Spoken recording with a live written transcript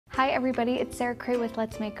Hi everybody, it's Sarah Cray with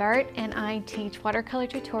Let's Make Art, and I teach watercolor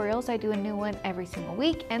tutorials. I do a new one every single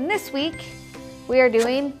week, and this week we are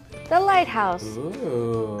doing the Lighthouse.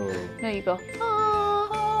 Ooh. No, you go.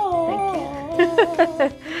 Aww.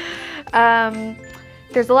 Thank you.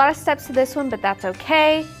 There's a lot of steps to this one, but that's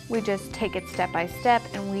okay. We just take it step by step,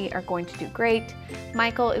 and we are going to do great.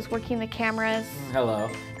 Michael is working the cameras. Hello.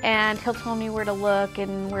 And he'll tell me where to look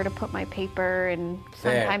and where to put my paper, and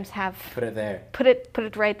sometimes there. Put it there. Put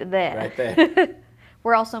it right there. Right there.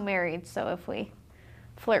 We're also married, so if we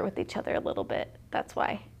flirt with each other a little bit, that's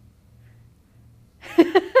why.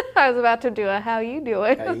 I was about to do a how you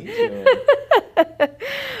doing. How you doing?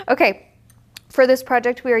 Okay. For this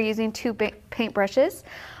project, we are using two paint brushes.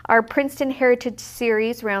 Our Princeton Heritage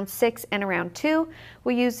Series round 6 and round 2.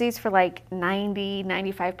 We use these for like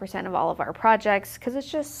 95% of all of our projects because it's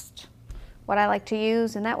just what I like to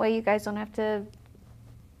use, and that way you guys don't have to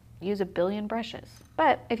use a billion brushes.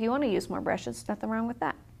 But if you want to use more brushes, nothing wrong with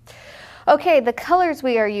that. Okay, the colors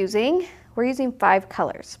we're using 5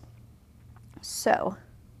 colors. So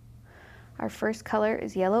our first color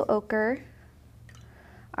is yellow ochre.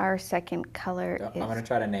 Our second color is... I'm going to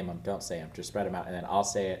try to name them. Don't say them. Just spread them out, and then I'll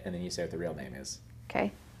say it, and then you say what the real name is. Okay.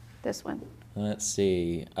 This one. Let's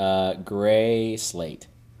see. Gray slate.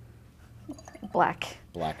 Black.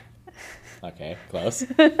 Black. Okay, close.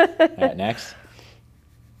 All right, next.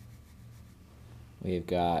 We've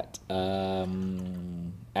got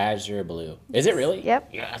azure blue. Is it really? Yep.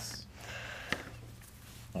 Yes.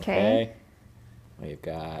 Okay. We've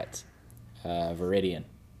got viridian.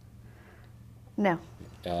 No.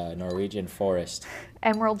 Norwegian forest.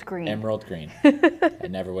 Emerald green. Emerald green. I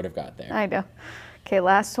never would have got there. I know. Okay,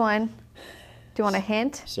 last one. Do you want a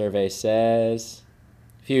hint? Survey says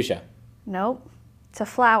fuchsia. Nope. It's a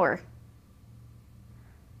flower.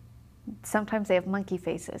 Sometimes they have monkey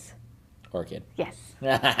faces. Orchid. Yes.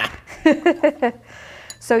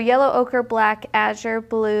 So yellow ochre, black, azure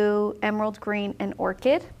blue, emerald green, and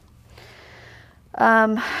orchid.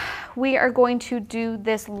 We are going to do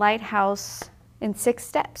this lighthouse in 6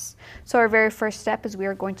 steps. So our very first step is we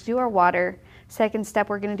are going to do our water. Second step,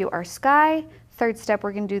 we're going to do our sky. Third step,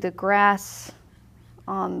 we're going to do the grass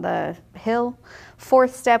on the hill.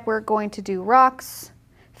 Fourth step, we're going to do rocks.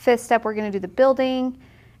 Fifth step, we're going to do the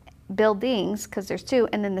buildings, because there's 2.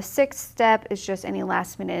 And then the 6th step is just any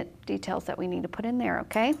last minute details that we need to put in there,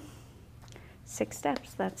 okay? 6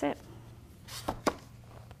 steps, that's it.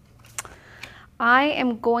 I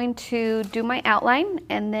am going to do my outline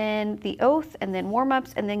and then the oath and then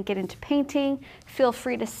warm-ups and then get into painting. Feel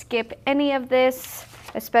free to skip any of this,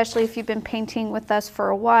 especially if you've been painting with us for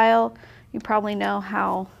a while. You probably know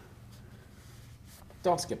how...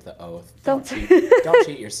 Don't skip the oath. Don't cheat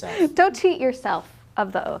yourself. Don't cheat yourself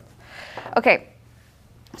of the oath. Okay,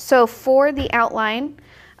 so for the outline,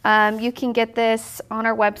 you can get this on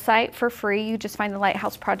our website for free. You just find the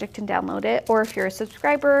Lighthouse project and download it. Or if you're a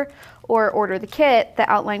subscriber or order the kit, the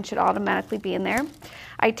outline should automatically be in there.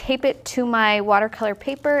 I tape it to my watercolor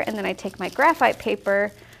paper, and then I take my graphite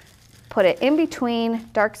paper, put it in between,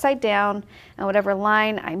 dark side down, and whatever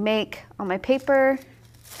line I make on my paper,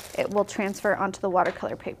 it will transfer onto the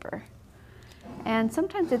watercolor paper. And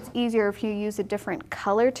sometimes it's easier if you use a different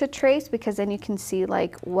color to trace, because then you can see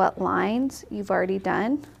like what lines you've already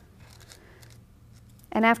done.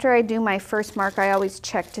 And after I do my first mark, I always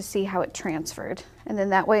check to see how it transferred. And then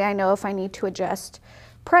that way I know if I need to adjust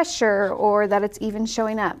pressure or that it's even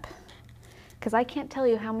showing up. Because I can't tell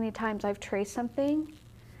you how many times I've traced something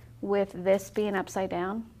with this being upside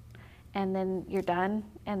down, and then you're done,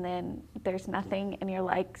 and then there's nothing, and you're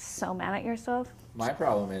like so mad at yourself. My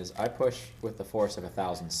problem is I push with the force of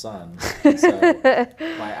 1,000 suns, so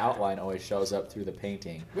my outline always shows up through the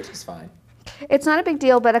painting, which is fine. It's not a big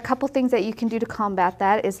deal, but a couple things that you can do to combat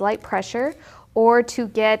that is light pressure, or to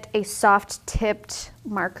get a soft tipped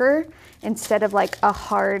marker instead of like a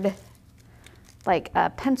hard, like a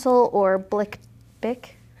pencil or Bic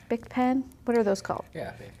pen. What are those called?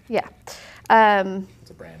 Yeah, Bic. Yeah. It's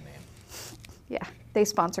a brand name. Yeah, they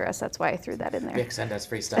sponsor us. That's why I threw that in there. Bic, send us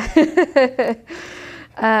free stuff. They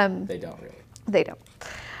don't really. They don't.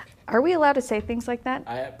 Are we allowed to say things like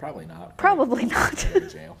that? Probably not. Probably not. Go to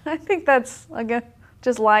jail. I think that's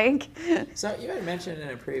just lying. So you had mentioned in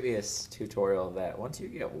a previous tutorial that once you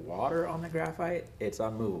get water on the graphite, it's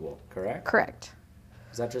unmovable, correct? Correct.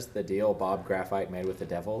 Is that just the deal Bob Graphite made with the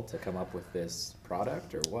devil to come up with this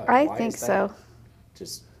product, or what? I think so.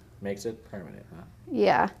 Just makes it permanent, huh?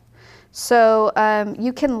 Yeah. So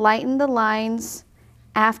you can lighten the lines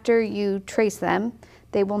after you trace them.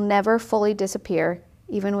 They will never fully disappear,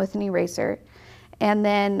 even with an eraser. And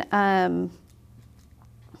then,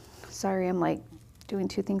 sorry, I'm like doing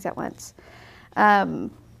two things at once.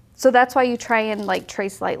 So that's why you try and like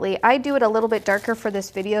trace lightly. I do it a little bit darker for this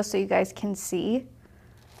video so you guys can see.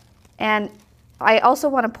 And I also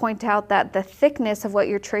want to point out that the thickness of what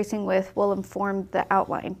you're tracing with will inform the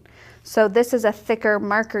outline. So this is a thicker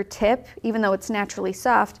marker tip, even though it's naturally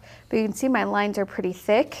soft, but you can see my lines are pretty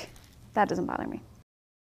thick. That doesn't bother me.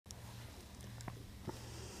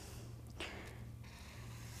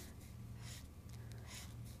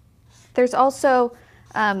 There's also,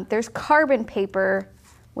 there's carbon paper,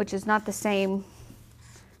 which is not the same.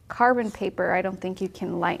 Carbon paper, I don't think you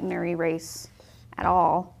can lighten or erase at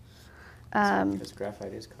all. Because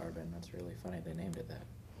graphite is carbon. That's really funny. They named it that.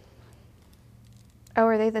 Oh,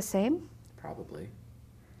 are they the same? Probably.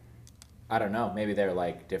 I don't know. Maybe they're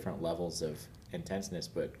like different levels of intenseness,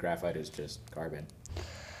 but graphite is just carbon.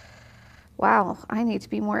 Wow, I need to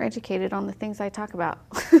be more educated on the things I talk about.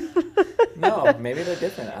 No, maybe they're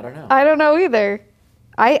different. I don't know. I don't know either.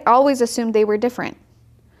 I always assumed they were different.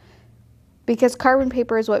 Because carbon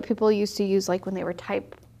paper is what people used to use like when they were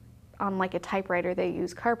on like a typewriter, they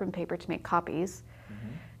use carbon paper to make copies.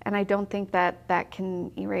 Mm-hmm. And I don't think that that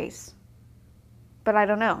can erase. But I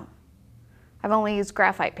don't know. I've only used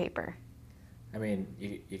graphite paper. I mean,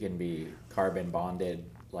 you can be carbon bonded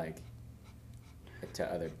like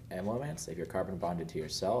to other elements. If you're carbon bonded to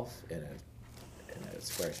yourself in a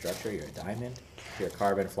square structure, you're a diamond. If you're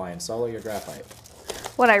carbon flying solo, you're graphite.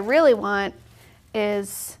 What I really want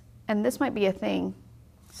is, and this might be a thing,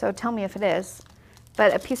 so tell me if it is,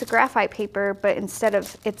 but a piece of graphite paper, but instead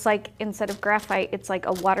of graphite, it's like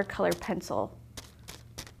a watercolor pencil.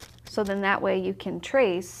 So then that way you can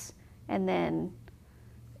trace, and then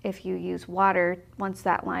if you use water, once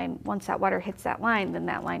that water hits that line, then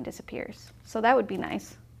that line disappears. So that would be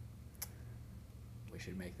nice. We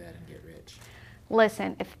should make that and get rich.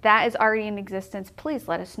 Listen, if that is already in existence, please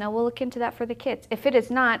let us know. We'll look into that for the kids. If it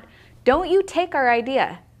is not, don't you take our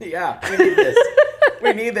idea. Yeah, we need this.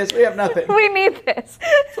 We need this. We have nothing. We need this.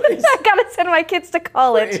 Please. I gotta send my kids to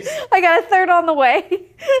college. Please. I got a third on the way.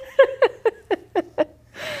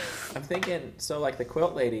 I'm thinking, so like the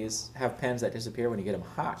quilt ladies have pens that disappear when you get them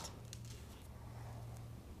hot.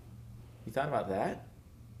 You thought about that?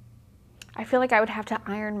 I feel like I would have to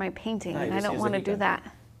iron my painting, and I don't want to do that.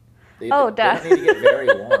 They duh. don't need to get very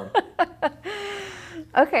warm.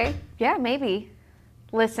 Okay, yeah, maybe.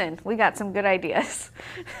 Listen, we got some good ideas.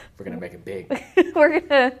 We're gonna make it big. We're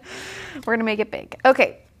gonna make it big.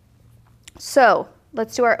 Okay, so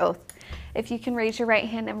let's do our oath. If you can raise your right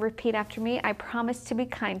hand and repeat after me, I promise to be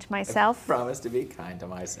kind to myself. I promise to be kind to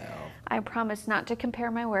myself. I promise not to compare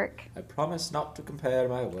my work. I promise not to compare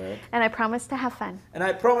my work. And I promise to have fun. And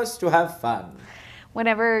I promise to have fun.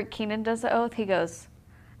 Whenever Keenan does the oath, he goes,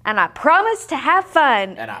 and I promise to have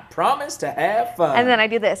fun. And I promise to have fun. And then I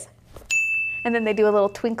do this. And then they do a little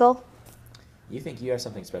twinkle. You think you have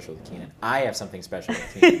something special with Keenan. I have something special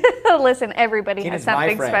with Keenan. Listen, everybody Keenan's has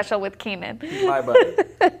something special with Keenan. He's my buddy.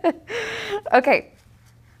 Okay,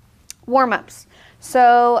 warm-ups.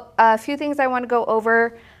 So a few things I want to go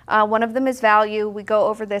over. One of them is value. We go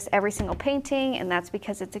over this every single painting, and that's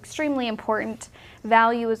because it's extremely important.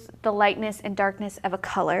 Value is the lightness and darkness of a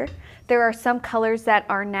color. There are some colors that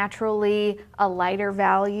are naturally a lighter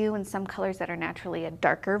value and some colors that are naturally a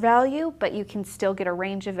darker value, but you can still get a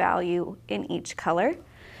range of value in each color.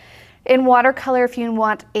 In watercolor, if you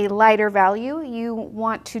want a lighter value, you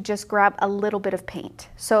want to just grab a little bit of paint.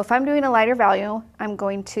 So if I'm doing a lighter value, I'm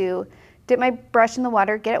going to dip my brush in the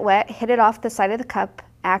water, get it wet, hit it off the side of the cup,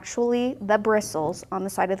 actually the bristles on the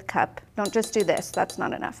side of the cup. Don't just do this, that's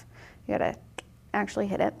not enough. You gotta actually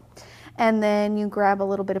hit it. And then you grab a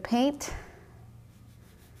little bit of paint,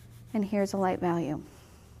 and here's a light value.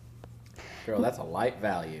 Girl, that's a light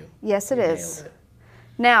value. Yes, it You is. nailed it.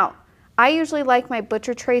 Now, I usually like my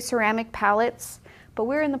Butcher Tray ceramic palettes, but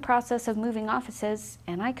we're in the process of moving offices,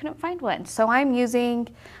 and I couldn't find one. So I'm using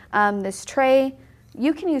this tray.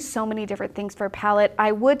 You can use so many different things for a palette.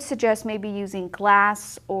 I would suggest maybe using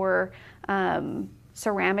glass or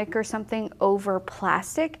ceramic or something over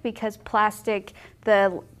plastic, because plastic,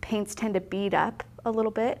 the paints tend to bead up a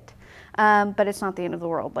little bit, but it's not the end of the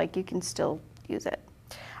world. Like, you can still use it.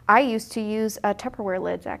 I used to use Tupperware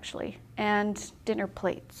lids, actually, and dinner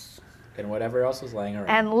plates. And whatever else was laying around.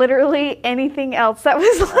 And literally anything else that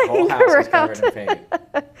was Our whole laying house was around. covered in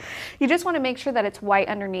paint. You just want to make sure that it's white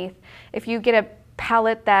underneath. If you get a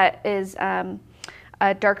palette that is a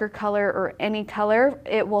darker color or any color,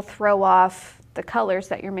 it will throw off the colors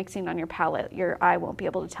that you're mixing on your palette. Your eye won't be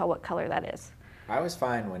able to tell what color that is. I was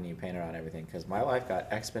fine when you painted on everything, because my life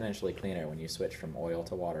got exponentially cleaner when you switched from oil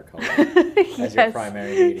to watercolor as your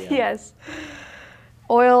primary medium. Yes.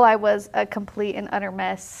 Oil, I was a complete and utter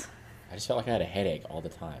mess. I just felt like I had a headache all the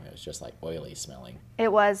time. It was just like oily smelling.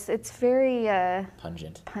 It was. It's very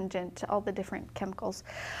pungent, all the different chemicals.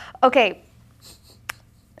 Okay.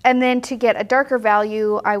 And then to get a darker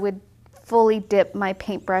value, I would fully dip my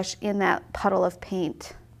paintbrush in that puddle of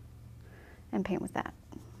paint and paint with that.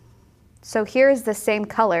 So here is the same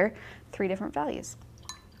color, 3 different values.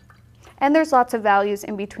 And there's lots of values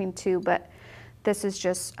in between too, but this is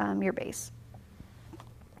just your base.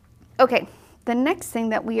 Okay, the next thing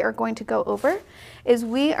that we are going to go over is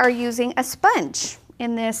we are using a sponge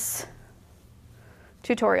in this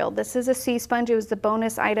tutorial. This is a sea sponge. It was the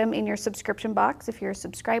bonus item in your subscription box if you're a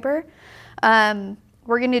subscriber.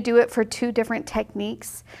 We're going to do it for 2 different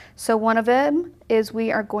techniques. So one of them is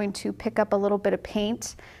we are going to pick up a little bit of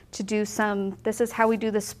paint to do some, this is how we do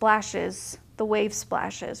the splashes, the wave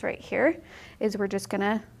splashes right here, is we're just going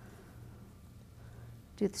to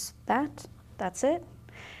do this, that's it.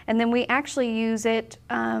 And then we actually use it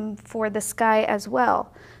for the sky as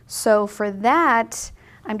well. So for that,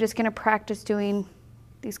 I'm just going to practice doing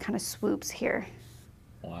these kind of swoops here.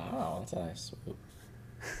 Wow, that's a nice swoop.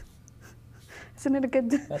 Isn't it a good?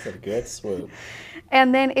 That's a good swoop.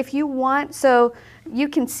 And then if you want, so you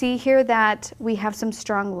can see here that we have some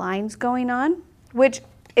strong lines going on, which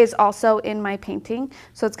is also in my painting.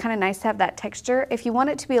 So it's kind of nice to have that texture. If you want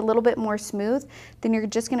it to be a little bit more smooth, then you're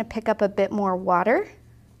just going to pick up a bit more water.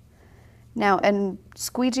 Now, and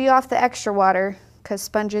squeegee off the extra water because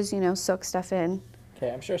sponges, you know, soak stuff in. Okay,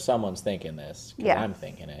 I'm sure someone's thinking this. Yeah. I'm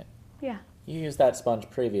thinking it. Yeah. You used that sponge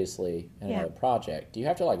previously in another project. Do you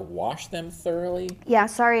have to like wash them thoroughly? Yeah,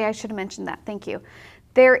 sorry, I should have mentioned that. Thank you.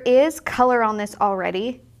 There is color on this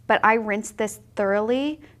already, but I rinsed this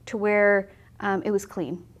thoroughly to where it was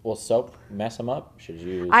clean. Will soap mess them up? Should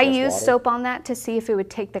you use I less used water? soap on that to see if it would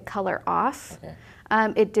take the color off.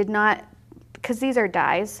 Okay. It did not, because these are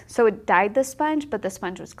dyes, so it dyed the sponge, but the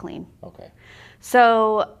sponge was clean. Okay.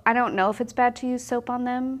 So I don't know if it's bad to use soap on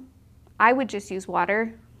them. I would just use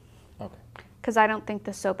water. Okay. Because I don't think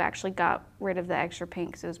the soap actually got rid of the extra paint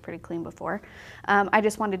because it was pretty clean before. I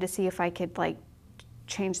just wanted to see if I could like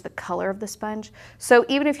change the color of the sponge. So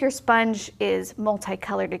even if your sponge is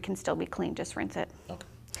multicolored, it can still be clean, just rinse it. Okay.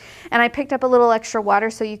 And I picked up a little extra water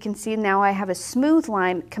so you can see now I have a smooth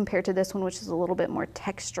line compared to this one, which is a little bit more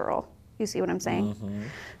textural. You see what I'm saying? Mm-hmm.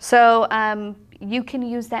 So you can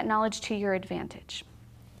use that knowledge to your advantage.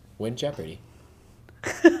 Win Jeopardy.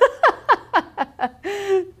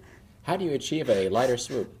 How do you achieve a lighter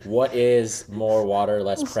swoop? What is more water,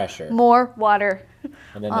 less pressure? More water.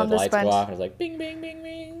 And then on the the lights sponge. go off and it's like bing, bing, bing,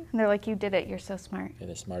 bing. And they're like, you did it, you're so smart. You're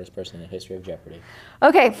the smartest person in the history of Jeopardy.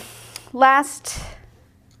 Okay, last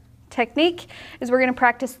technique is we're gonna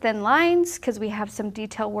practice thin lines because we have some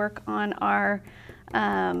detail work on our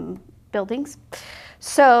buildings.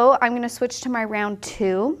 So I'm gonna switch to my round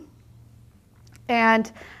 2.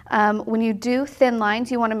 And when you do thin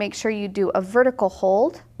lines, you wanna make sure you do a vertical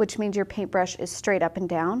hold, which means your paintbrush is straight up and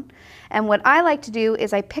down. And what I like to do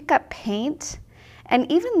is I pick up paint, and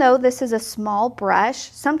even though this is a small brush,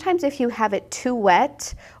 sometimes if you have it too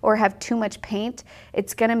wet or have too much paint,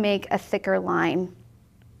 it's gonna make a thicker line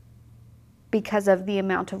because of the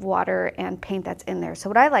amount of water and paint that's in there. So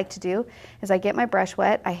what I like to do is I get my brush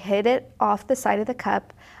wet, I hit it off the side of the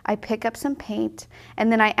cup, I pick up some paint,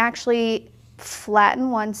 and then I actually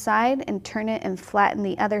flatten one side and turn it and flatten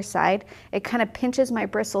the other side. It kind of pinches my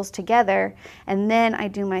bristles together, and then I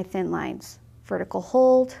do my thin lines. Vertical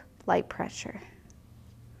hold, light pressure.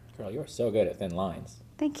 Girl, you're so good at thin lines.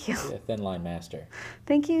 Thank you. You're a thin line master.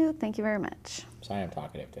 Thank you very much. Sorry I'm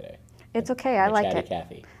talkative today. It's okay, I like it.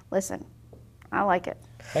 Kathy. Listen, I like it.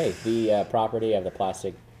 Hey, the property of the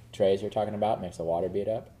plastic trays you're talking about makes the water bead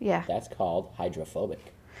up. Yeah. That's called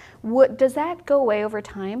hydrophobic. What, does that go away over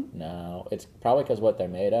time? No, it's probably because what they're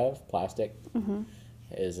made of, plastic,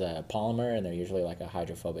 is polymer, and they're usually like a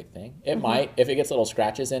hydrophobic thing. It might, if it gets little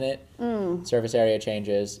scratches in it, surface area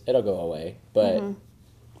changes, it'll go away. But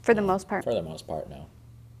For the most part? For the most part, no.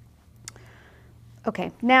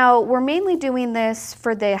 Okay, now we're mainly doing this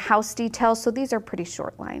for the house details, so these are pretty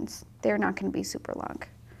short lines. They're not going to be super long.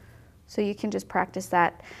 So you can just practice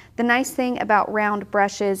that. The nice thing about round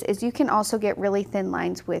brushes is you can also get really thin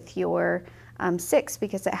lines with your 6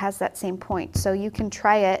 because it has that same point. So you can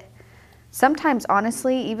try it. Sometimes,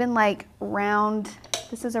 honestly, even like round,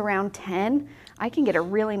 this is a round 10, I can get a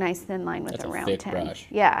really nice thin line with That's a round thick 10. brush.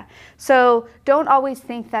 Yeah. So don't always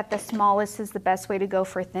think that the smallest is the best way to go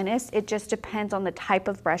for thinnest. It just depends on the type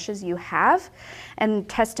of brushes you have and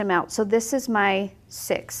test them out. So this is my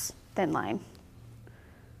 6 thin line.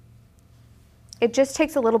 It just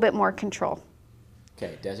takes a little bit more control.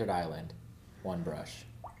 Okay, desert island. one brush,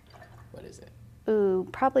 what is it? Ooh,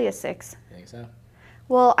 probably a 6. You think so?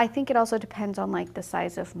 Well, I think it also depends on like the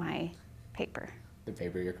size of my paper. The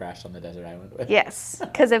paper you crashed on the desert island with? Yes,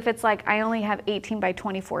 because if it's like I only have 18 by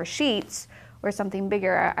 24 sheets or something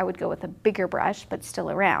bigger, I would go with a bigger brush, but still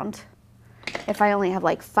a round. If I only have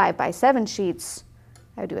like 5 by 7 sheets,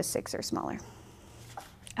 I would do a 6 or smaller.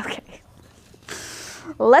 Okay,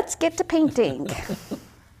 let's get to painting.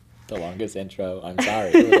 The longest intro. I'm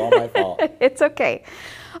sorry, it was all my fault. It's okay.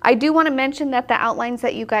 I do want to mention that the outlines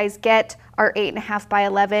that you guys get are 8.5 by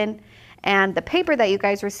 11, and the paper that you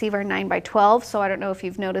guys receive are 9 by 12. So I don't know if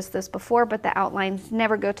you've noticed this before, but the outlines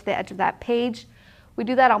never go to the edge of that page. We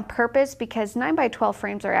do that on purpose because 9 by 12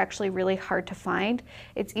 frames are actually really hard to find.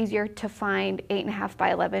 It's easier to find 8.5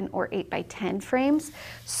 by 11 or 8 by 10 frames.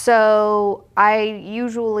 So I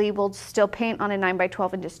usually will still paint on a 9 by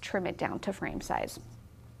 12 and just trim it down to frame size.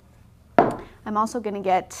 I'm also going to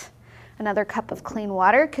get another cup of clean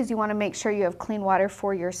water because you want to make sure you have clean water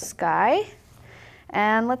for your sky.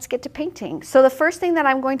 And let's get to painting. So the first thing that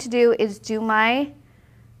I'm going to do is do my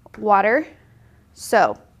water.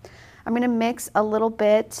 So I'm going to mix a little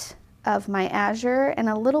bit of my azure and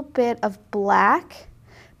a little bit of black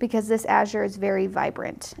because this azure is very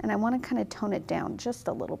vibrant. And I want to kind of tone it down just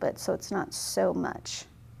a little bit so it's not so much.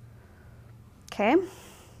 Okay.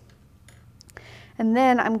 And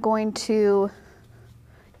then I'm going to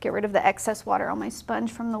get rid of the excess water on my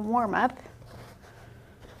sponge from the warm-up.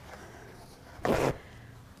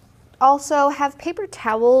 Also have paper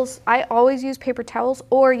towels. I always use paper towels,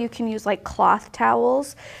 or you can use like cloth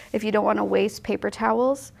towels if you don't want to waste paper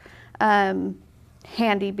towels.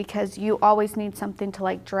 Handy because you always need something to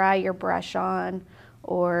like dry your brush on,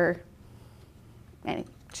 or it's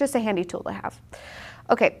just a handy tool to have.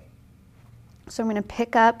 Okay, so I'm going to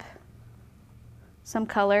pick up some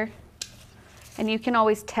color, and you can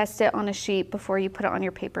always test it on a sheet before you put it on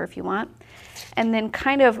your paper if you want. And then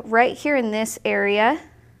kind of right here in this area,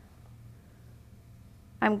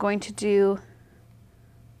 I'm going to do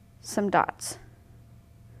some dots,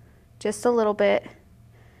 just a little bit.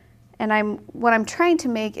 And what I'm trying to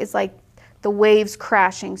make is like the waves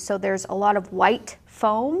crashing. So there's a lot of white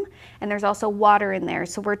foam and there's also water in there.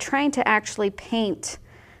 So we're trying to actually paint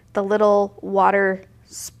the little water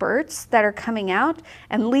spurts that are coming out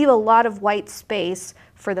and leave a lot of white space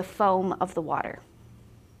for the foam of the water.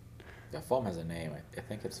 The foam has a name. I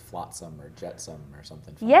think it's flotsam or jetsam or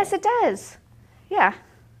something. Yes, it does. Yeah.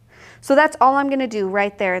 So that's all I'm going to do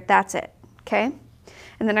right there. That's it. Okay.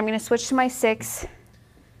 And then I'm going to switch to my 6.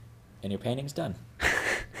 And your painting's done.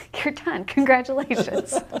 You're done.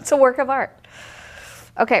 Congratulations. It's a work of art.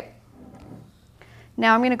 Okay.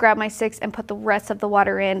 Now I'm going to grab my 6 and put the rest of the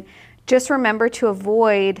water in. Just remember to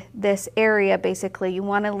avoid this area. Basically, you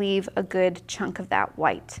want to leave a good chunk of that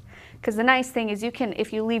white. Because the nice thing is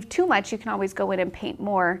if you leave too much, you can always go in and paint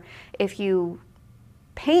more. If you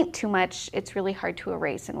paint too much, it's really hard to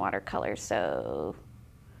erase in watercolor. So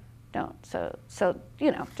don't. So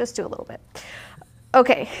you know, just do a little bit.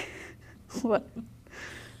 Okay. What?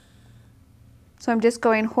 So I'm just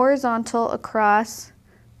going horizontal across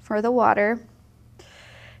for the water.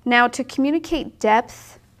 Now to communicate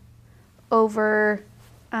depth over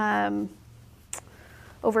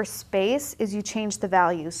space is you change the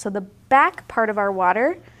value. So the back part of our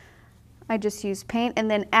water, I just use paint, and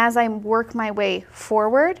then as I work my way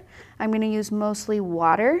forward, I'm going to use mostly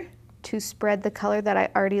water to spread the color that I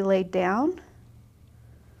already laid down.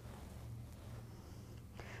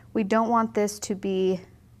 We don't want this to be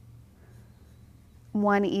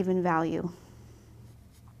one even value.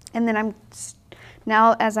 And then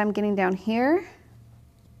now as I'm getting down here,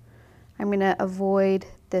 I'm going to avoid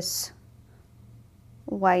this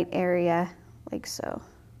white area like so.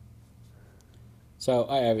 So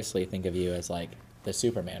I obviously think of you as like the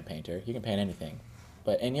Superman painter. You can paint anything.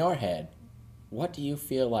 But in your head, what do you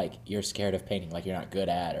feel like you're scared of painting, like you're not good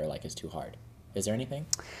at or like is too hard? Is there anything?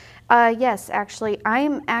 Yes, actually.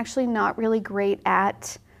 I'm actually not really great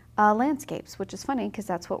at landscapes, which is funny because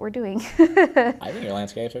that's what we're doing. I think your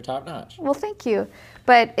landscapes are top notch. Well, thank you.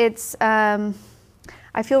 But it's,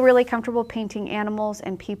 I feel really comfortable painting animals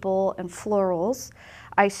and people and florals.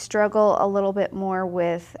 I struggle a little bit more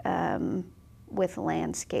with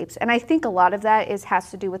landscapes. And I think a lot of that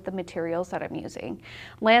has to do with the materials that I'm using.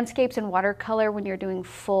 Landscapes and watercolor, when you're doing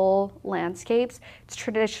full landscapes, it's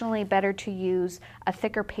traditionally better to use a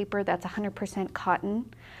thicker paper that's 100%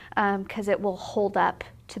 cotton because it will hold up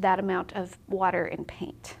to that amount of water and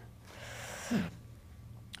paint.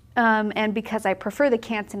 And because I prefer the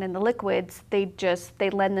Canson and the liquids, they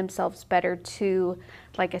lend themselves better to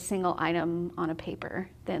like a single item on a paper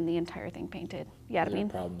than the entire thing painted. Yeah, Those are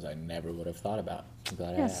problems I never would have thought about. I'm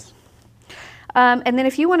glad I asked. And then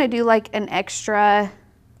if you want to do like an extra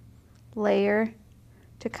layer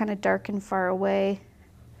to kind of darken far away,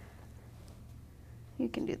 you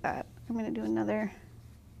can do that. I'm going to do another.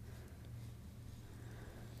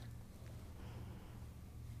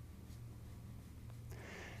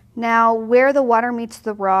 Now, where the water meets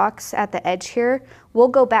the rocks at the edge here, we'll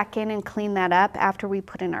go back in and clean that up after we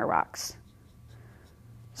put in our rocks.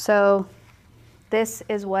 So this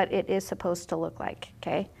is what it is supposed to look like,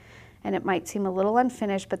 okay? And it might seem a little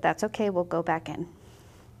unfinished, but that's okay, we'll go back in.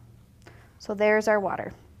 So there's our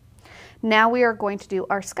water. Now we are going to do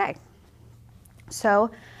our sky.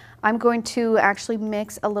 So I'm going to actually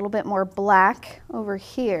mix a little bit more black over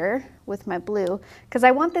here with my blue, because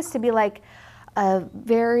I want this to be like a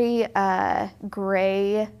very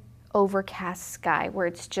gray, overcast sky where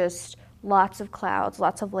it's just lots of clouds,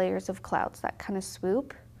 lots of layers of clouds, that kind of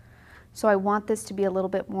swoop. So I want this to be a little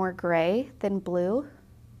bit more gray than blue.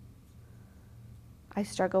 I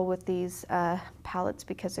struggle with these palettes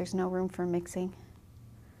because there's no room for mixing.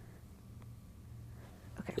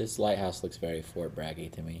 Okay. This lighthouse looks very Fort Braggy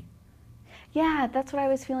to me. Yeah, that's what I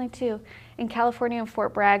was feeling too. In California and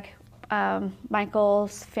Fort Bragg,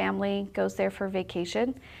 Michael's family goes there for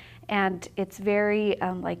vacation, and it's very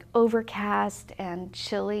like overcast and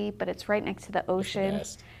chilly, but it's right next to the ocean.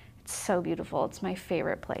 It's so beautiful. It's my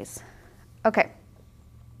favorite place. Okay,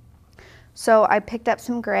 so I picked up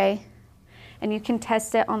some gray, and you can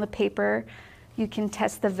test it on the paper. You can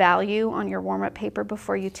test the value on your warm-up paper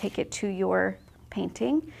before you take it to your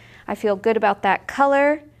painting. I feel good about that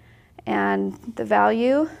color and the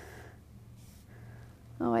value.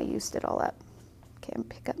 Oh, I used it all up. Okay, I'm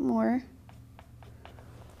gonna pick up more.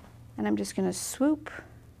 And I'm just gonna swoop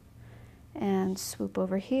and swoop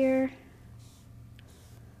over here.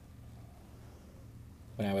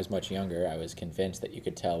 When I was much younger, I was convinced that you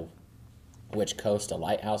could tell which coast a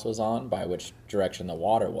lighthouse was on by which direction the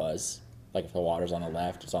water was. Like if the water's on the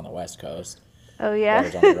left, it's on the west coast. Oh yeah?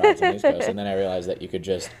 Water's on the right, it's on the east coast. And then I realized that you could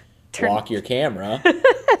just lock your camera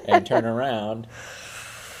and turn around.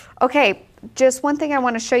 Okay, just one thing I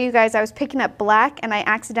want to show you guys. I was picking up black and I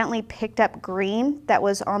accidentally picked up green that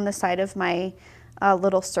was on the side of my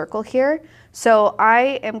little circle here. So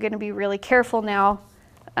I am going to be really careful now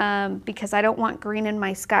because I don't want green in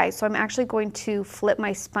my sky. So I'm actually going to flip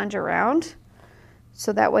my sponge around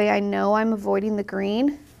so that way I know I'm avoiding the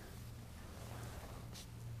green.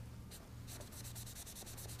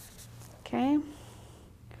 Okay.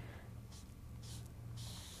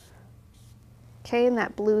 Okay, and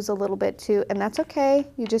that blue's a little bit too, and that's okay.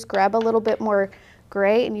 You just grab a little bit more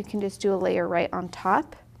gray and you can just do a layer right on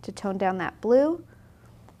top to tone down that blue.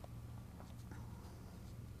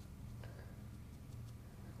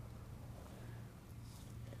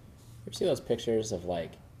 You see those pictures of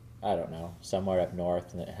like, I don't know, somewhere up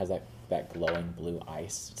north and it has that glowing blue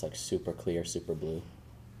ice? It's like super clear, super blue.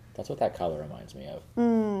 That's what that color reminds me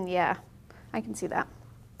of. Yeah, I can see that.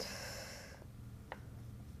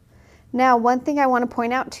 Now, one thing I want to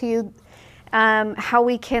point out to you, how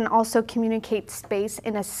we can also communicate space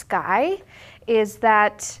in a sky, is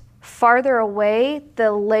that farther away,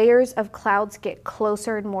 the layers of clouds get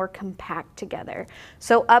closer and more compact together.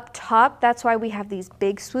 So up top, that's why we have these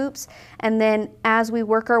big swoops. And then as we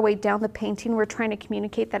work our way down the painting, we're trying to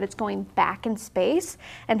communicate that it's going back in space.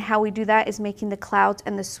 And how we do that is making the clouds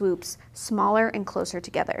and the swoops smaller and closer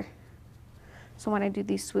together. So when I do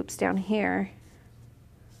these swoops down here,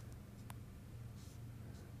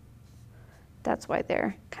 that's why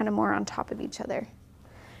they're kind of more on top of each other.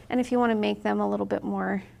 And if you want to make them a little bit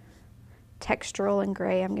more textural and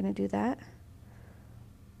gray, I'm going to do that.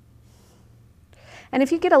 And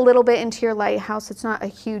if you get a little bit into your lighthouse, it's not a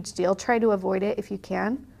huge deal. Try to avoid it if you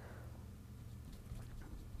can.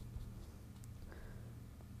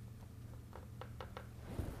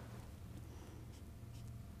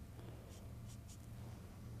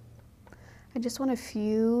 I just want a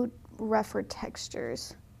few rougher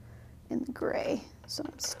textures in the gray, so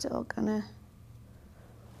I'm still gonna,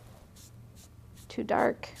 too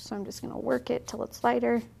dark, so I'm just gonna work it till it's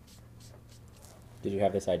lighter. Did you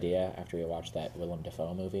have this idea after you watched that Willem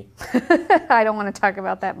Dafoe movie? I don't want to talk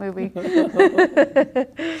about that movie.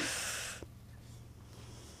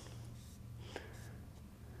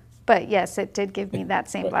 But yes, it did give me that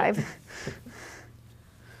same vibe.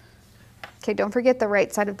 Okay, don't forget the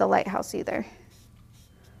right side of the lighthouse either.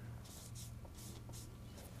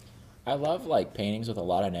 I love like paintings with a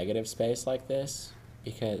lot of negative space like this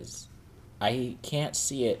because I can't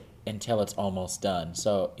see it until it's almost done.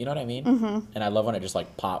 So, you know what I mean? And I love when it just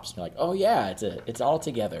like pops and you're like, oh yeah, it's all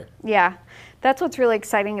together. Yeah, that's what's really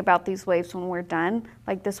exciting about these waves when we're done.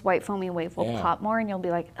 Like this white foamy wave will Yeah. pop more and you'll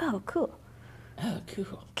be like, oh, cool. Oh,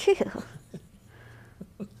 cool. Cool.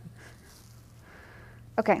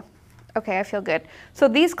 Okay. Okay, I feel good. So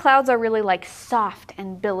these clouds are really like soft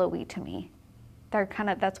and billowy to me. They're kind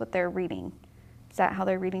of, that's what they're reading. Is that how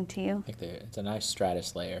they're reading to you? I think it's a nice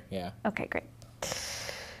stratus layer, yeah. Okay, great.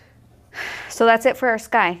 So that's it for our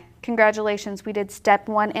sky. Congratulations, we did step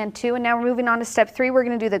 1 and 2, and now we're moving on to step 3. We're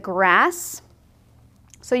gonna do the grass.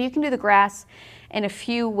 So you can do the grass in a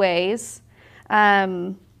few ways.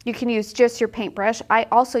 You can use just your paintbrush. I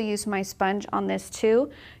also use my sponge on this too.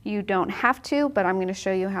 You don't have to, but I'm gonna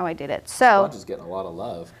show you how I did it. So Sponge is getting a lot of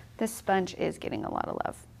love. this sponge is getting a lot of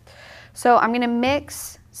love. So I'm gonna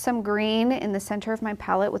mix some green in the center of my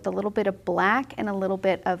palette with a little bit of black and a little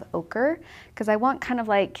bit of ochre, because I want kind of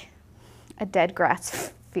like a dead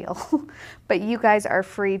grass feel. But you guys are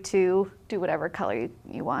free to do whatever color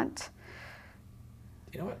you want.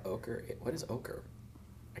 You know what ochre? What is ochre?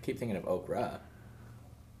 I keep thinking of okra.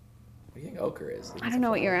 What do you think ochre is? I don't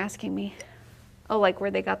know what you're asking me. Oh, like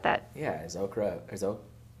where they got that? Yeah, is okra? Is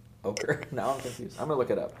ochre? Now I'm confused. I'm gonna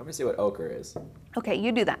look it up. Let me see what ochre is. Okay,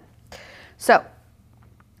 you do that. So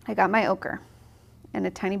I got my ochre and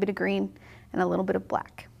a tiny bit of green and a little bit of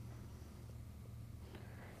black.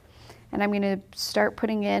 And I'm gonna start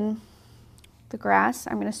putting in the grass.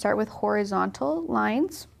 I'm gonna start with horizontal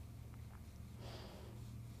lines.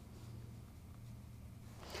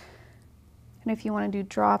 And if you want to do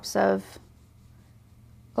drops of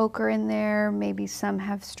ochre in there, maybe some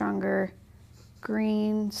have stronger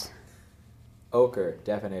greens. Ochre,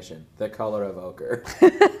 definition, the color of ochre.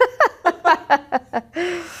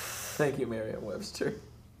 Thank you, Merriam-Webster.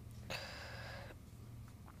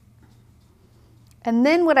 And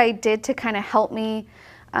then what I did to kind of help me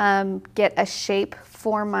get a shape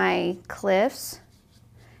for my cliffs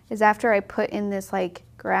is after I put in this like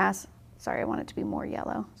grass, sorry, I want it to be more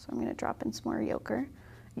yellow, so I'm gonna drop in some more ochre.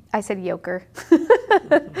 I said yoker,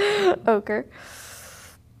 ochre.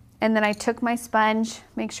 And then I took my sponge,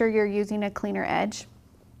 make sure you're using a cleaner edge.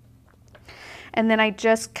 And then I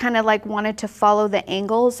just kind of like wanted to follow the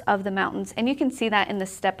angles of the mountains. And you can see that in the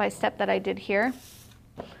step-by-step that I did here,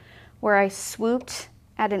 where I swooped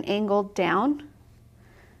at an angle down,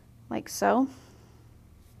 like so.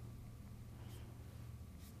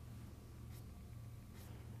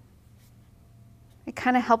 It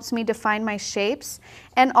kind of helps me define my shapes.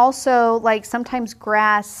 And also, like sometimes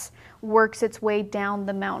grass works its way down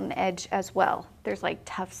the mountain edge as well. There's like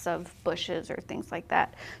tufts of bushes or things like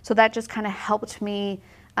that. So that just kind of helped me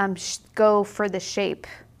go for the shape.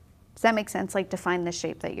 Does that make sense? Like define the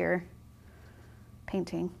shape that you're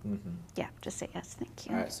painting. Yeah, just say yes, thank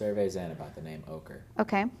you. All right, survey Zen about the name ochre.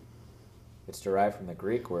 Okay. It's derived from the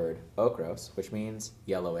Greek word ochros, which means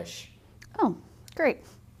yellowish. Oh, great.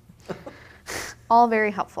 All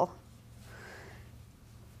very helpful.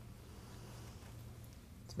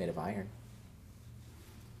 It's made of iron.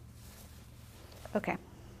 Okay.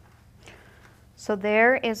 So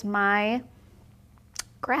there is my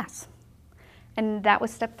grass. And that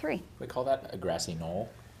was step 3. We call that a grassy knoll.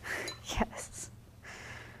 Yes.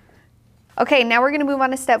 Okay, now we're gonna move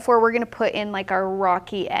on to step 4. We're gonna put in like our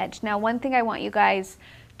rocky edge. Now, one thing I want you guys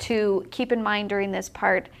to keep in mind during this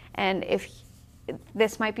part, and if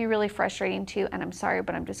this might be really frustrating to you, and I'm sorry,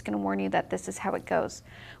 but I'm just gonna warn you that this is how it goes.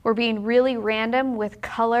 We're being really random with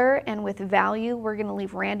color and with value. We're gonna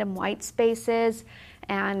leave random white spaces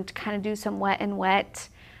and kind of do some wet and wet.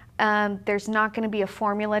 There's not gonna be a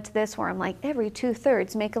formula to this where I'm like, every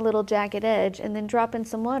 2/3 make a little jagged edge and then drop in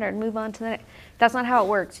some water and move on to the next. That's not how it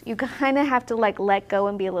works. You kind of have to like let go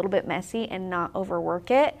and be a little bit messy and not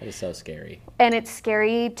overwork it. It is so scary. And it's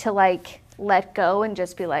scary to like let go and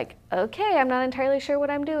just be like, okay, I'm not entirely sure what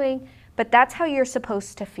I'm doing, but that's how you're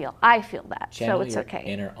supposed to feel. I feel that, Channel so it's your okay.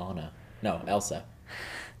 Inner Anna. No, Elsa.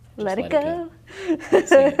 Let it go. Sing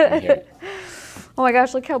it. Let me hear it. Oh my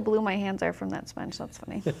gosh, look how blue my hands are from that sponge. That's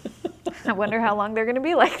funny. I wonder how long they're gonna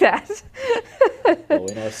be like that. Well,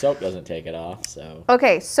 we know soap doesn't take it off, so.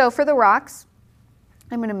 Okay, so for the rocks,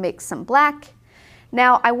 I'm gonna mix some black.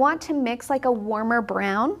 Now I want to mix like a warmer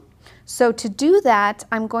brown. So to do that,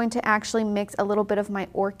 I'm going to actually mix a little bit of my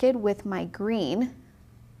orchid with my green.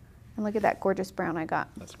 And look at that gorgeous brown I got.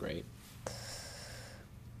 That's great.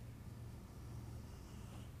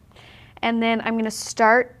 And then I'm gonna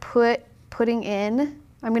start putting in,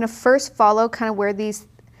 I'm gonna first follow kind of where these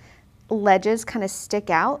ledges kind of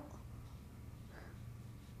stick out.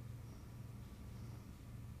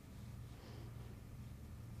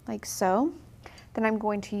 like so. Then I'm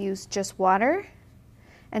going to use just water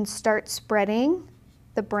and start spreading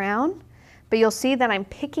the brown. But you'll see that I'm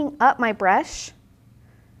picking up my brush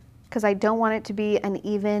because I don't want it to be an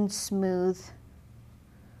even, smooth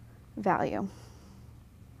value.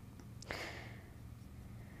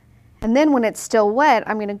 And then when it's still wet,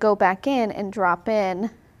 I'm going to go back in and drop in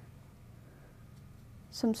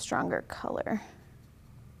some stronger color.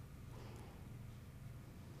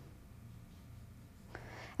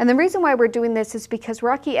 And the reason why we're doing this is because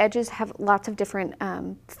rocky edges have lots of different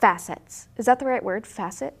facets. Is that the right word,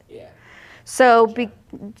 facet? Yeah. So,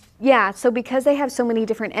 so because they have so many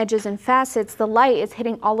different edges and facets, the light is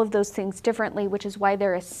hitting all of those things differently, which is why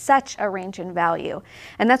there is such a range in value.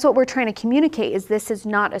 And that's what we're trying to communicate, is this is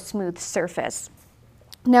not a smooth surface.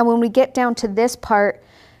 Now, when we get down to this part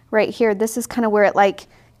right here, this is kind of where it like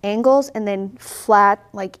angles and then flat,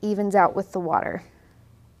 like evens out with the water.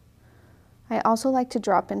 I also like to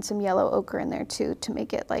drop in some yellow ochre in there too to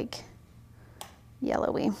make it like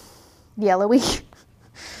yellowy. Yellowy.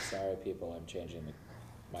 Sorry people, I'm changing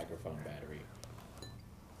the microphone battery.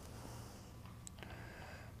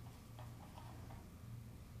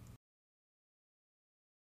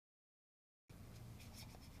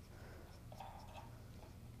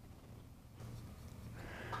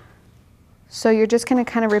 So you're just going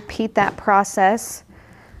to kind of repeat that process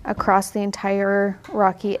across the entire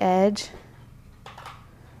rocky edge.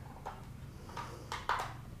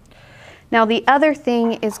 Now the other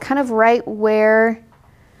thing is kind of right where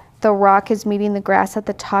the rock is meeting the grass at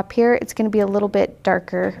the top here, it's going to be a little bit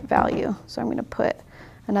darker value. So I'm going to put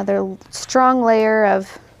another strong layer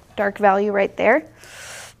of dark value right there.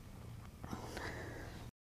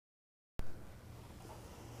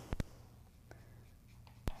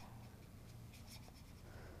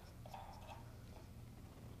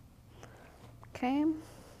 Okay,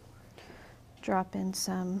 drop in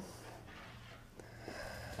some.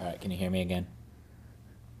 All right, can you hear me again?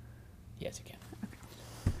 Yes, you can.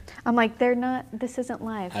 I'm like, this isn't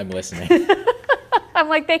live. I'm listening. I'm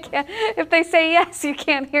like, they can't, if they say yes, you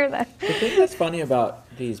can't hear them. The thing that's funny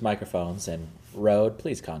about these microphones, and Rode,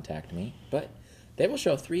 please contact me, but they will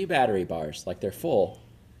show 3 battery bars, like they're full,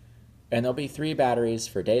 and there'll be 3 batteries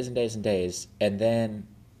for days and days and days, and then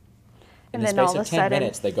in the space of 10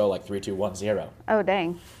 minutes, they go like 3, 2, 1, 0. Oh,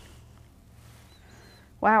 dang.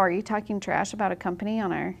 Wow, are you talking trash about a company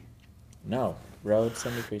on our... No, Rode,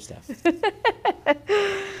 send me free stuff.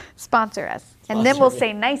 Sponsor us. And then we'll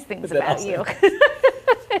say nice things about you.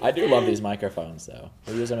 I do love these microphones, though.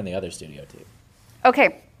 We use them in the other studio, too.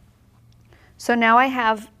 Okay. So now I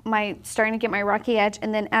have starting to get my rocky edge,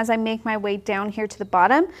 and then as I make my way down here to the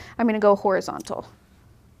bottom, I'm going to go horizontal.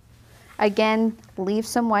 Again, leave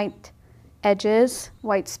some white edges,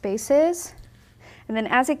 white spaces. And then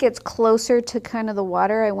as it gets closer to kind of the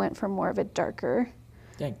water, I went for more of a darker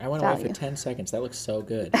Dang, I went away for 10 seconds. That looks so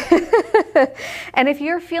good. And if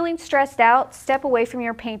you're feeling stressed out, step away from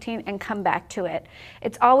your painting and come back to it.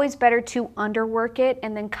 It's always better to underwork it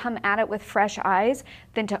and then come at it with fresh eyes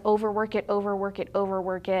than to overwork it,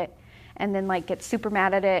 and then like get super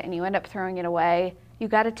mad at it and you end up throwing it away. You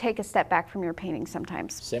got to take a step back from your painting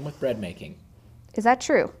sometimes. Same with bread making. Is that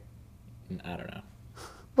true? I don't know.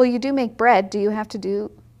 Well, you do make bread. Do you have to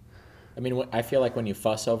do... I mean, I feel like when you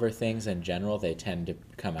fuss over things in general, they tend to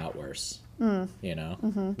come out worse. You know?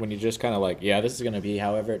 Mm-hmm. When you just kind of like, yeah, this is going to be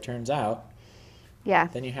however it turns out. Yeah.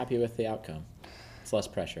 Then you're happy with the outcome. It's less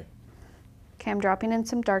pressure. Okay, I'm dropping in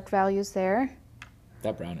some dark values there.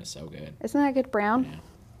 That brown is so good. Isn't that a good brown? Yeah.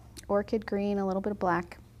 Orchid green, a little bit of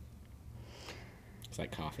black. It's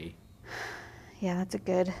like coffee. Yeah, that's a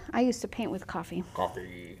good... I used to paint with coffee.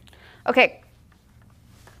 Coffee. Okay.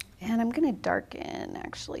 And I'm going to darken,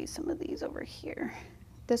 actually, some of these over here.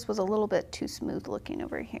 This was a little bit too smooth looking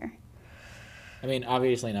over here. I mean,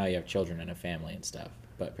 obviously now you have children and a family and stuff,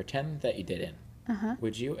 but pretend that you didn't.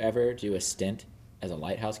 Would you ever do a stint as a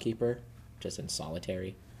lighthouse keeper, just in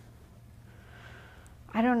solitary?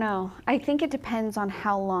 I don't know. I think it depends on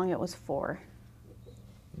how long it was for.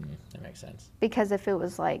 That makes sense. Because if it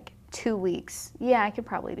was like 2 weeks, yeah, I could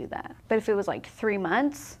probably do that. But if it was like 3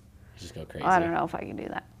 months, Just go crazy. I don't know if I can do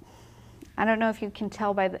that. I don't know if you can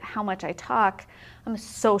tell by how much I talk. I'm a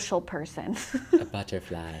social person. A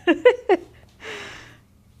butterfly.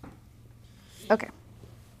 Okay.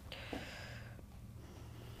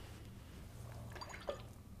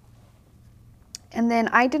 And then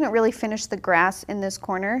I didn't really finish the grass in this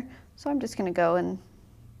corner, so I'm just going to go and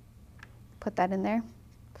put that in there.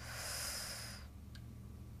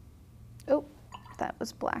 Oh, that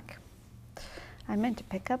was black. I meant to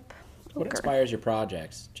pick up What ochre. inspires your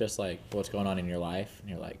projects? Just like what's going on in your life, and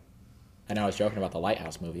you're like, I know I was joking about the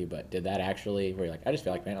Lighthouse movie, but did that actually, were you like, I just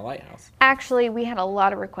feel like painting a lighthouse? Actually, we had a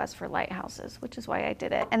lot of requests for lighthouses, which is why I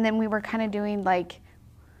did it. And then we were kind of doing like,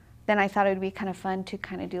 then I thought it would be kind of fun to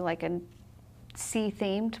kind of do like a sea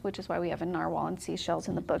themed, which is why we have a narwhal and seashells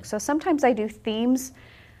in the book. So sometimes I do themes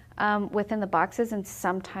within the boxes and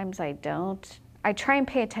sometimes I don't. I try and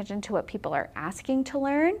pay attention to what people are asking to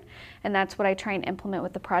learn, and that's what I try and implement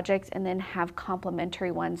with the projects, and then have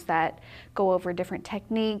complementary ones that go over different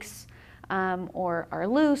techniques, or are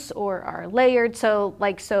loose or are layered.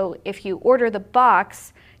 So if you order the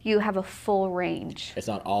box, you have a full range. It's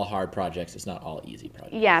not all hard projects. It's not all easy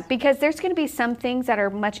projects. Yeah, because there's going to be some things that are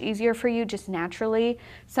much easier for you just naturally.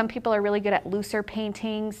 Some people are really good at looser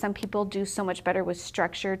paintings. Some people do so much better with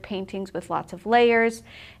structured paintings with lots of layers.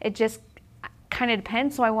 It just kind of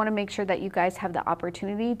depends. So I want to make sure that you guys have the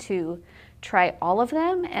opportunity to try all of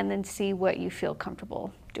them and then see what you feel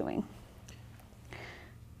comfortable doing.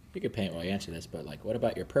 You could paint while you answer this, but like, what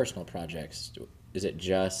about your personal projects? Is it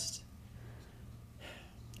just,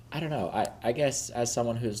 I don't know. I guess as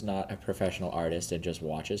someone who's not a professional artist and just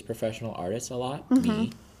watches professional artists a lot,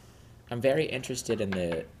 me, I'm very interested in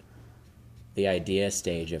the idea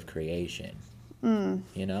stage of creation.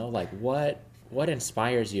 You know, like what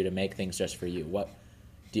inspires you to make things just for you?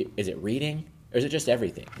 Is it reading or is it just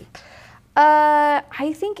everything?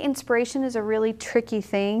 I think inspiration is a really tricky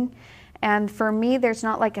thing. And for me, there's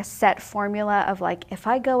not like a set formula of like, if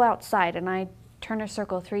I go outside and I turn a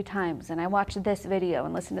circle 3 times and I watch this video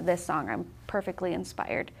and listen to this song, I'm perfectly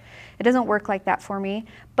inspired. It doesn't work like that for me,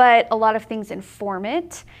 but a lot of things inform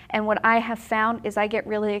it. And what I have found is I get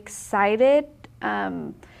really excited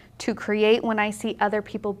to create when I see other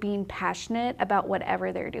people being passionate about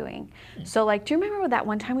whatever they're doing. So like, do you remember that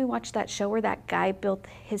one time we watched that show where that guy built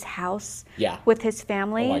his house with his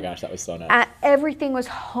family? Oh my gosh, that was so nice. Everything was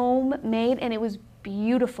homemade and it was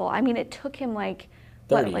beautiful. I mean, it took him like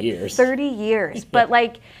 30 years. 30 years. But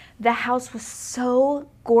like the house was so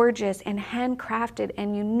gorgeous and handcrafted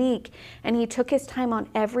and unique. And he took his time on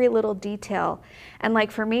every little detail. And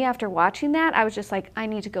like for me, after watching that, I was just like, I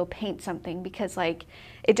need to go paint something because like,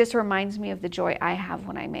 it just reminds me of the joy I have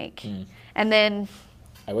when I make. And then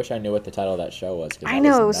I wish I knew what the title of that show was. I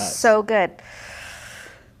know, it was so good.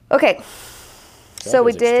 Okay. So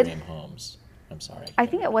we did Extreme Homes. I'm sorry. I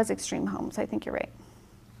think it was Extreme Homes. I think you're right.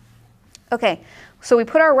 Okay, so we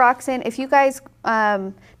put our rocks in. If you guys,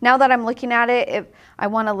 now that I'm looking at it, I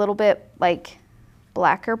want a little bit like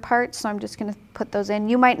blacker parts, so I'm just gonna put those in.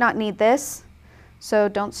 You might not need this, so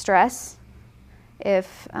don't stress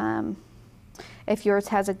if yours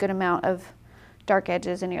has a good amount of dark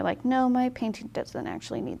edges and you're like, no, my painting doesn't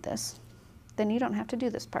actually need this. Then you don't have to do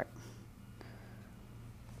this part.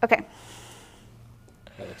 Okay.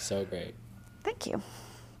 That looks so great. Thank you.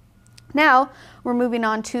 Now we're moving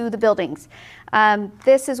on to the buildings.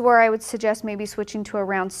 This is where I would suggest maybe switching to a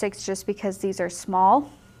round 6 just because these are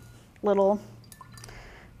small little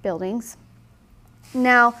buildings.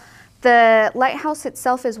 Now the lighthouse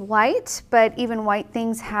itself is white, but even white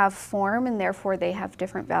things have form and therefore they have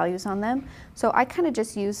different values on them. So I kind of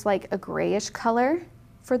just use like a grayish color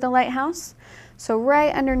for the lighthouse. So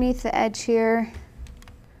right underneath the edge here,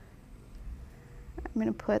 I'm going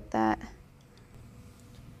to put that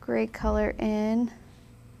gray color in.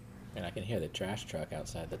 And I can hear the trash truck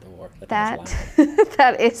outside the door.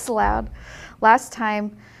 That is loud. Last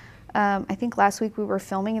time, I think last week we were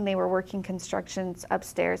filming and they were working constructions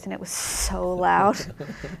upstairs and it was so loud.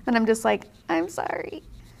 And I'm just like, I'm sorry,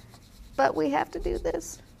 but we have to do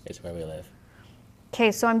this. It's where we live.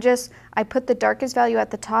 Okay, so I put the darkest value at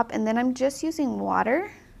the top and then I'm just using water.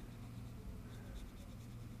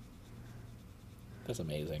 That's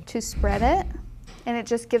amazing. To spread it. And it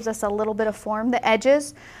just gives us a little bit of form. The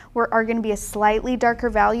edges are going to be a slightly darker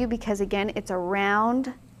value because again, it's a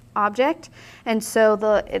round object. And so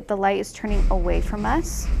the light is turning away from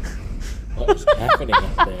us. What is happening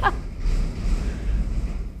up there?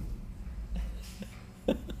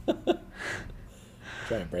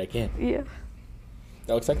 Trying to break in. Yeah.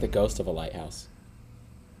 That looks like the ghost of a lighthouse.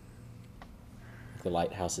 The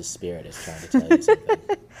lighthouse's spirit is trying to tell you something.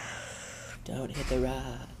 Don't hit the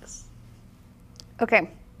rocks.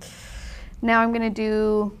 Okay. Now I'm going to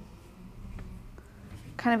do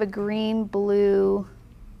kind of a green blue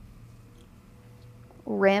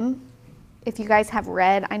rim. If you guys have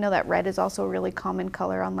red, I know that red is also a really common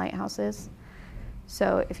color on lighthouses.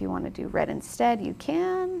 So if you want to do red instead, you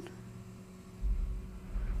can.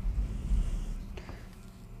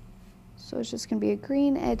 So it's just going to be a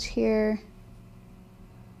green edge here.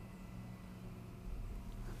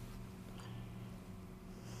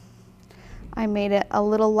 I made it a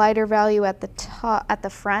little lighter value at the top, at the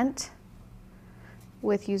front,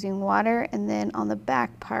 with using water, and then on the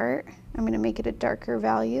back part, I'm going to make it a darker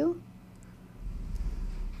value.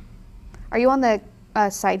 Are you on the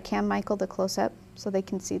side cam, Michael, the close-up, so they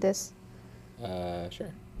can see this?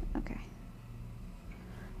 Sure. Okay.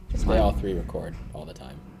 They all three record all the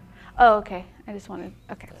time. Oh, okay. I just wanted,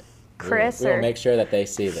 okay. Chris, We'll make sure that they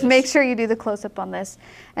see this. Make sure you do the close-up on this.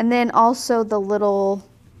 And then also the little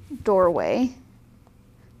doorway.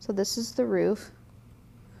 So this is the roof.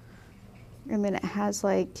 And then it has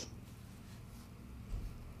like,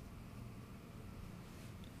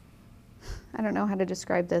 I don't know how to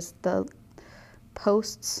describe this, the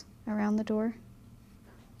posts around the door.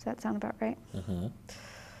 Does that sound about right? Uh-huh.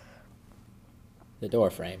 The door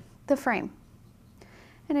frame. The frame.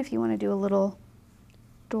 And if you want to do a little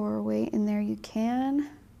doorway in there, you can.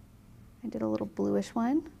 I did a little bluish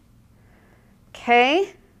one.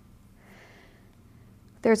 Okay.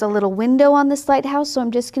 There's a little window on this lighthouse, so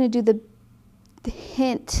I'm just going to do the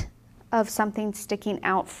hint of something sticking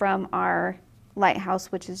out from our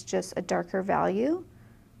lighthouse, which is just a darker value.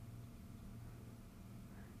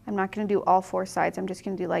 I'm not going to do all four sides. I'm just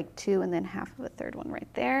going to do like two and then half of a third one right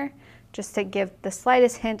there, just to give the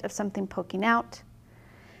slightest hint of something poking out.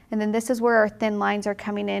 And then this is where our thin lines are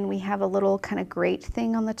coming in. We have a little kind of grate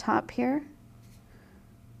thing on the top here.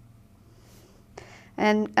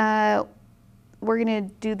 And we're going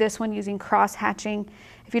to do this one using cross hatching.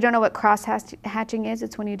 If you don't know what cross hatching is,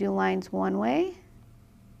 it's when you do lines one way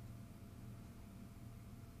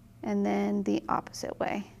and then the opposite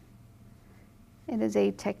way. It is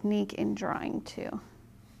a technique in drawing too.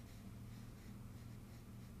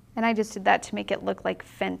 And I just did that to make it look like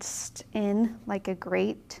fenced in, like a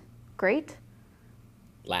grate.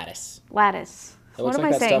 Lattice. Lattice. It looks What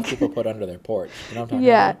am like I that saying? stuff people put under their porch. You know what I'm talking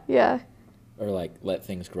Yeah, about? yeah. Or like let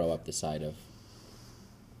things grow up the side of.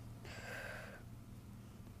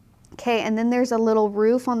 Okay, and then there's a little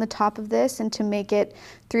roof on the top of this, and to make it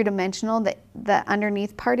three-dimensional, the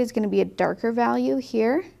underneath part is going to be a darker value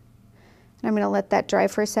here. And I'm going to let that dry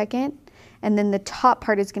for a second. And then the top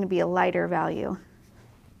part is going to be a lighter value.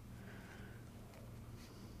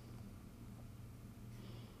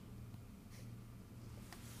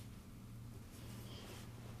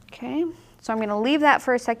 Okay, so I'm going to leave that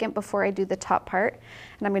for a second before I do the top part,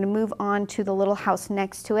 and I'm going to move on to the little house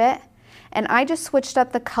next to it. And I just switched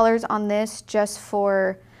up the colors on this just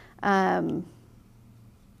for, to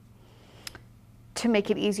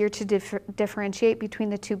make it easier to differentiate between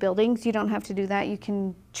the two buildings. You don't have to do that. You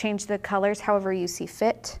can change the colors however you see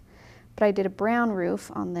fit. But I did a brown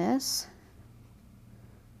roof on this.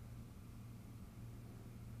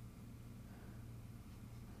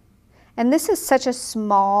 And this is such a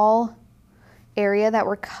small area that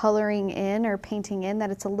we're coloring in or painting in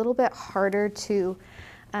that it's a little bit harder to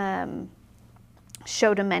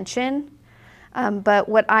show dimension. But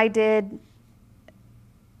what I did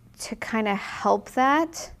to kind of help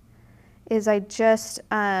that is I just,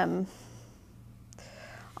 on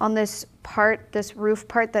this part, this roof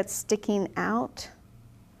part that's sticking out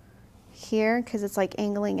here, because it's like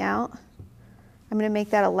angling out, I'm going to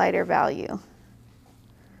make that a lighter value.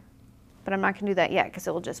 But I'm not going to do that yet because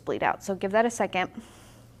it will just bleed out. So give that a second.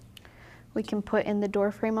 We can put in the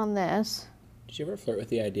door frame on this. Did you ever flirt with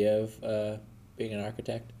the idea of being an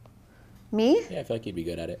architect? Me? Yeah, I feel like you'd be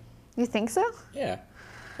good at it. You think so? Yeah.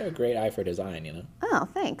 You have a great eye for design, you know? Oh,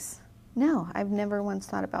 thanks. No, I've never once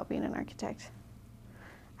thought about being an architect.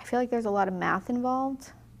 I feel like there's a lot of math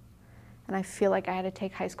involved, and I feel like I had to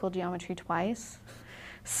take high school geometry twice.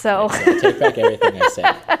 So, Okay, so I take back everything I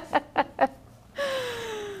said.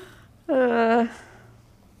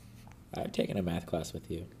 I've taken a math class with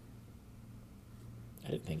you.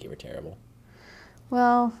 I didn't think you were terrible.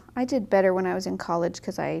 Well, I did better when I was in college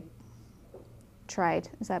because I tried.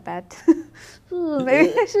 Is that bad?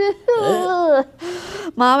 Maybe I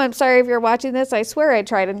should. Mom, I'm sorry if you're watching this. I swear I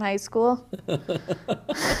tried in high school.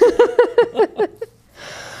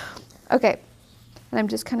 Okay, and I'm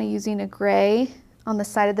just kind of using a gray on the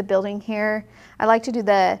side of the building here. I like to do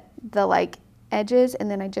the like edges, and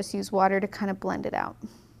then I just use water to kind of blend it out.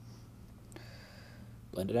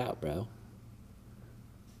 Blend it out, bro.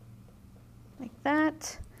 Like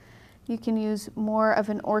that. You can use more of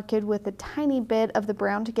an orchid with a tiny bit of the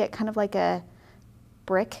brown to get kind of like a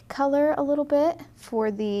brick color a little bit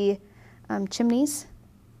for the chimneys.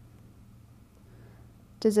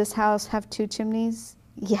 Does this house have 2 chimneys?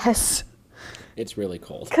 Yes. It's really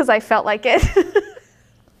cold. Because I felt like it.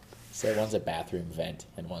 So one's a bathroom vent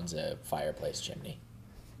and one's a fireplace chimney.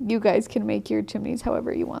 You guys can make your chimneys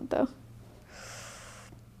however you want, though.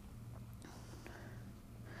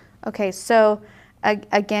 Okay, so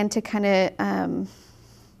again, to kind of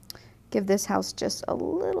give this house just a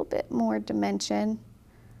little bit more dimension.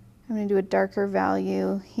 I'm going to do a darker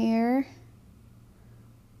value here.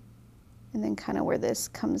 And then kind of where this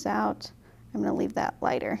comes out, I'm going to leave that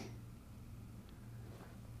lighter.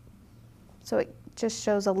 So it just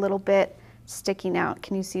shows a little bit sticking out.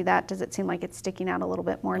 Can you see that? Does it seem like it's sticking out a little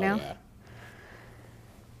bit more now? Yeah.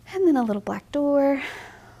 And then a little black door.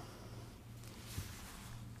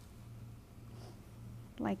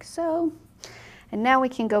 Like so. And now we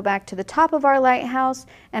can go back to the top of our lighthouse,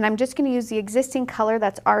 and I'm just going to use the existing color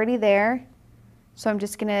that's already there. So I'm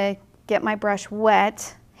just going to get my brush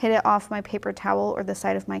wet, hit it off my paper towel or the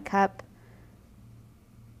side of my cup,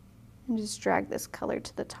 and just drag this color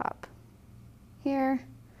to the top here.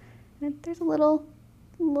 And there's a little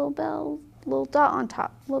dot on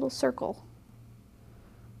top, little circle.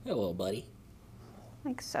 Hey, little buddy.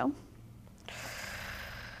 Like so.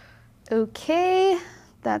 Okay.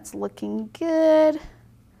 That's looking good.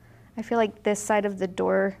 I feel like this side of the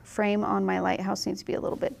door frame on my lighthouse needs to be a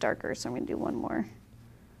little bit darker, so I'm going to do one more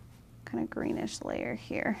kind of greenish layer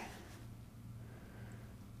here.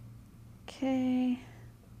 Okay.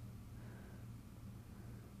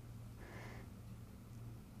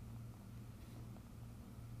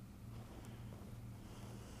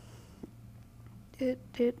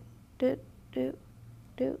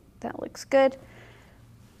 That looks good.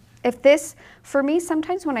 If this, for me,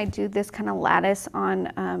 sometimes when I do this kind of lattice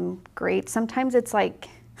on grates, sometimes it's like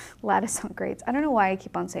lattice on grates. I don't know why I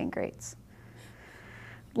keep on saying grates.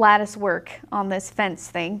 Lattice work on this fence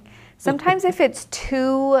thing. Sometimes if it's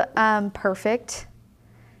too perfect,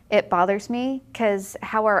 it bothers me, because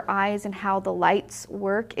how our eyes and how the lights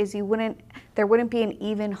work is there wouldn't be an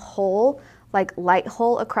even hole, like light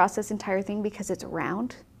hole across this entire thing because it's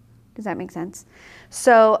round. Does that make sense?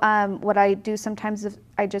 So what I do sometimes is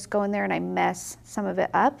I just go in there and I mess some of it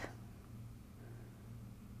up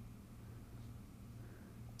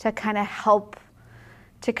to kind of help,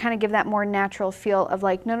 to kind of give that more natural feel of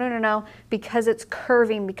like, no, because it's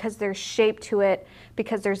curving, because there's shape to it,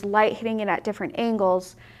 because there's light hitting it at different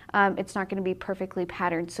angles, it's not going to be perfectly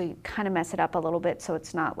patterned. So you kind of mess it up a little bit so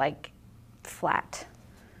it's not like flat.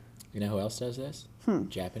 You know who else does this?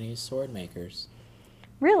 Japanese sword makers.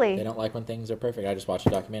 Really? They don't like when things are perfect. I just watched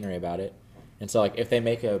a documentary about it. And so, like, if they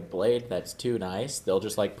make a blade that's too nice, they'll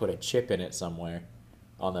just, like, put a chip in it somewhere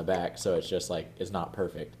on the back, so it's just, like, it's not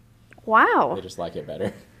perfect. Wow. They just like it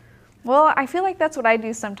better. Well, I feel like that's what I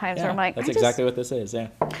do sometimes. Yeah, where I'm like, that's exactly what this is, yeah.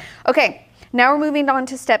 Okay, now we're moving on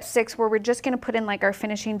to step 6, where we're just going to put in, like, our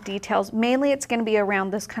finishing details. Mainly, it's going to be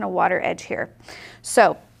around this kind of water edge here.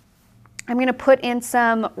 So I'm going to put in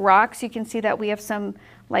some rocks. You can see that we have some,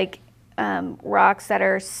 like, rocks that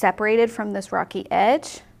are separated from this rocky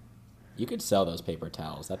edge. You could sell those paper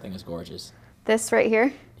towels. That thing is gorgeous. This right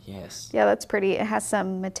here? Yes. Yeah, that's pretty. It has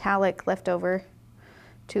some metallic left over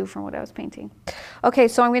too from what I was painting. Okay,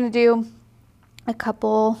 so I'm going to do a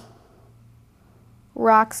couple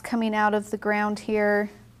rocks coming out of the ground here.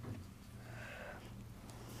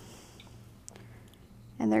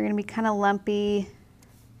 And they're going to be kind of lumpy.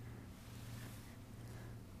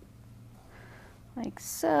 Like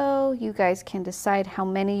so. You guys can decide how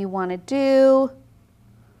many you want to do.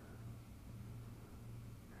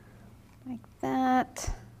 Like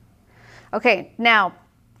that. Okay, now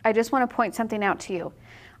I just want to point something out to you.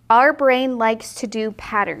 Our brain likes to do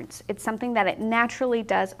patterns. It's something that it naturally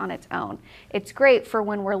does on its own. It's great for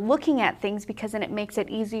when we're looking at things because then it makes it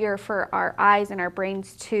easier for our eyes and our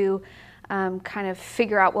brains to kind of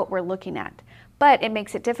figure out what we're looking at. But it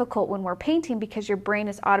makes it difficult when we're painting because your brain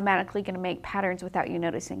is automatically going to make patterns without you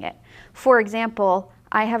noticing it. For example,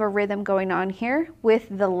 I have a rhythm going on here with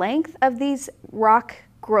the length of these rock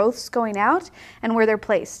growths going out and where they're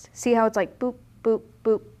placed. See how it's like boop, boop,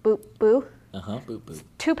 boop, boop, boop? Boop, boop.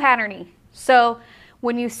 Too patterny. So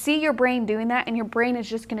when you see your brain doing that and your brain is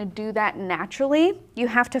just going to do that naturally, you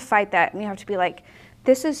have to fight that and you have to be like,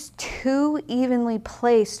 this is too evenly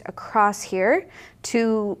placed across here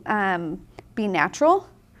to be natural.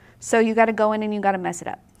 So you got to go in and you got to mess it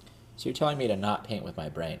up. So you're telling me to not paint with my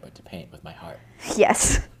brain, but to paint with my heart.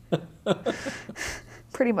 Yes.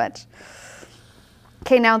 Pretty much.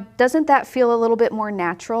 Okay, now doesn't that feel a little bit more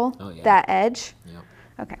natural? Oh, yeah. That edge? Yep.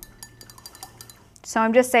 Okay. So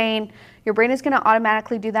I'm just saying your brain is going to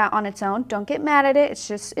automatically do that on its own. Don't get mad at it. It's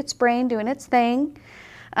just its brain doing its thing.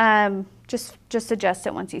 Just adjust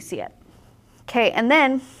it once you see it. Okay, and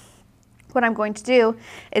then what I'm going to do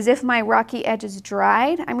is if my rocky edge is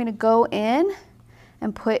dried, I'm going to go in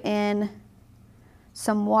and put in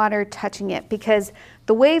some water touching it because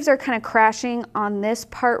the waves are kind of crashing on this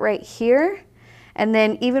part right here. And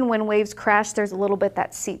then even when waves crash, there's a little bit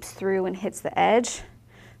that seeps through and hits the edge.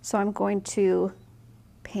 So I'm going to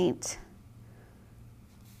paint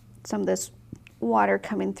some of this water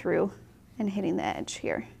coming through and hitting the edge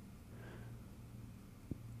here.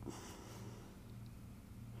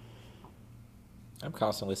 I'm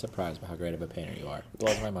constantly surprised by how great of a painter you are. It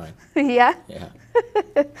blows my mind. Yeah? Yeah.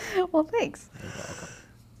 Well, thanks. You're welcome.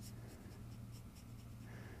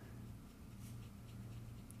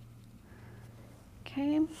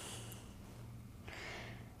 Okay.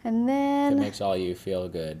 And If then... it makes all you feel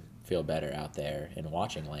better out there in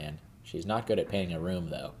watching land. She's not good at painting a room,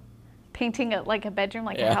 though. Painting it like a bedroom,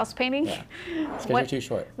 like Yeah. a house painting? Yeah. It's because you're too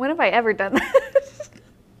short. When have I ever done that?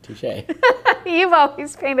 Touche. You've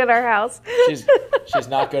always painted our house. She's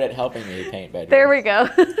not good at helping me paint bedrooms. There we go.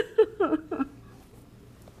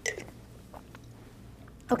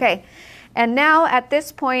 Okay, and now at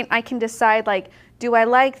this point I can decide, like, do I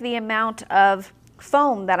like the amount of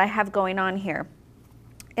foam that I have going on here?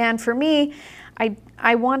 And for me,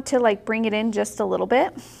 I want to like bring it in just a little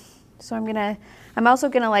bit. So I'm also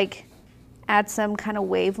gonna like add some kind of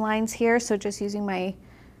wave lines here. So just using my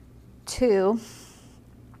 2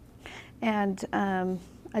 and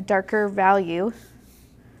a darker value,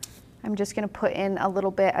 I'm just gonna put in a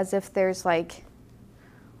little bit as if there's like,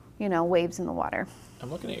 you know, waves in the water. I'm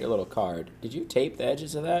looking at your little card. Did you tape the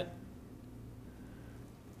edges of that?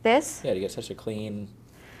 This? Yeah, to get such a clean...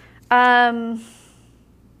 Um,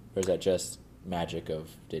 Or is that just magic of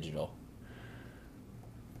digital?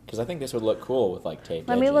 Because I think this would look cool with like taped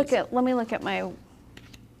let edges. me look at my...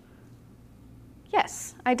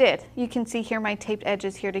 Yes, I did. You can see here my taped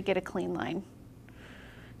edges here to get a clean line.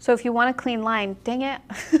 So if you want a clean line, dang it.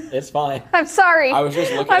 It's fine. I'm sorry. I was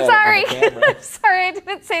just looking I'm at sorry. it on the camera. I'm sorry, I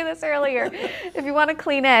didn't say this earlier. If you want a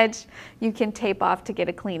clean edge, you can tape off to get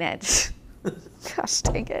a clean edge. Gosh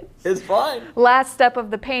dang it. It's fine. Last step of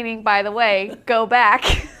the painting, by the way, go back.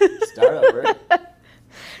 Start over.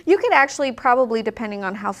 You could actually probably, depending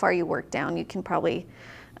on how far you work down, you can probably,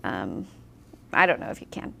 I don't know if you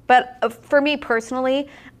can. But for me personally,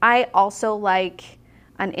 I also like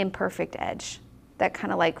an imperfect edge that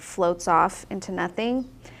kind of like floats off into nothing.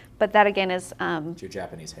 But that again is... It's your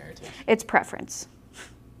Japanese heritage. It's preference.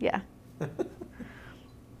 Yeah.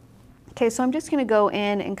 Okay, so I'm just going to go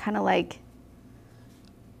in and kind of like...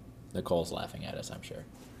 Nicole's laughing at us, I'm sure.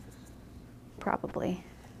 Probably.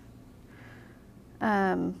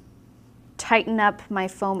 Tighten up my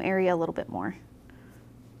foam area a little bit more.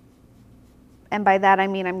 And by that I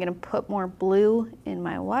mean I'm going to put more blue in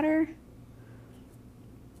my water.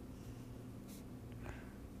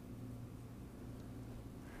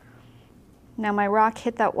 Now my rock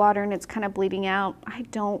hit that water and it's kind of bleeding out. I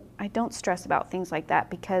don't stress about things like that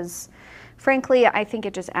because frankly I think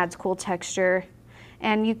it just adds cool texture.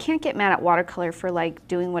 And you can't get mad at watercolor for like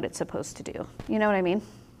doing what it's supposed to do. You know what I mean?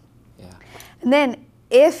 Yeah. And then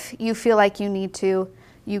if you feel like you need to,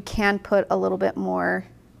 you can put a little bit more,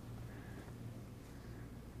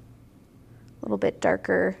 a little bit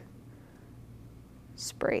darker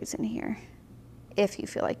sprays in here if you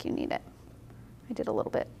feel like you need it. I did a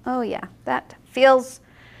little bit. Oh yeah, that feels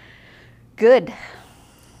good.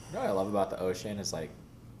 You know what I love about the ocean is like,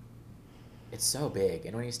 it's so big,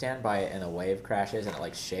 and when you stand by it and the wave crashes and it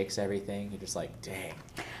like shakes everything, you're just like, dang,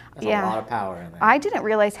 that's a lot of power in there. I didn't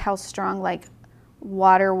realize how strong like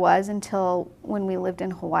water was until when we lived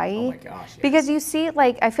in Hawaii. Oh my gosh, yes. Because you see,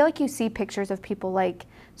 like, I feel like you see pictures of people like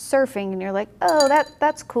surfing and you're like, oh,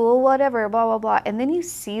 that's cool, whatever, blah, blah, blah. And then you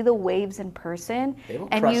see the waves in person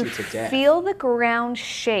and you feel the ground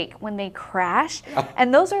shake when they crash.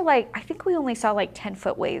 And those are like, I think we only saw like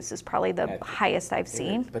 10-foot waves is probably the highest I've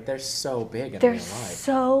seen. But they're so big in they're real life.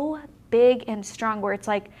 so big and strong where it's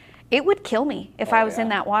like, it would kill me if I was in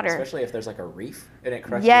that water. Especially if there's like a reef and it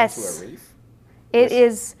crashes into a reef. It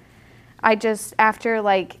is, I just, after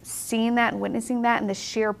like seeing that and witnessing that and the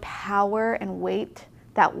sheer power and weight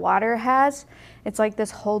that water has, it's like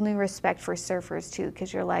this whole new respect for surfers too,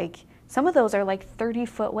 because you're like, some of those are like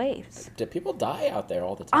 30-foot waves. Do people die out there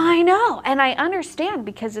all the time? I know, and I understand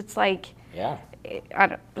because it's like, yeah,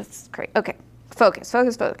 it's crazy. Okay, focus,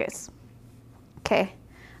 focus, focus. Okay,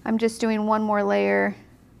 I'm just doing one more layer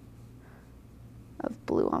of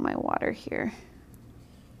blue on my water here.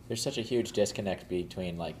 There's such a huge disconnect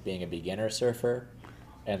between like being a beginner surfer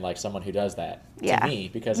and like someone who does that to me,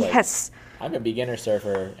 because like I'm a beginner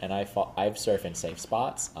surfer and I've surfed in safe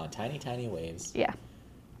spots on tiny, tiny waves. Yeah.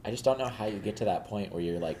 I just don't know how you get to that point where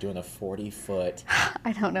you're like doing a 40-foot.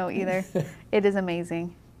 I don't know either. It is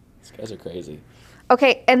amazing. These guys are crazy.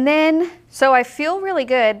 Okay, and then, so I feel really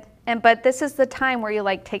good. But this is the time where you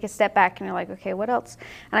like take a step back and you're like, okay, what else?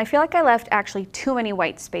 And I feel like I left actually too many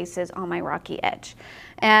white spaces on my rocky edge.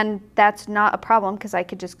 And that's not a problem because I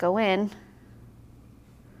could just go in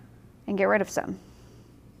and get rid of some.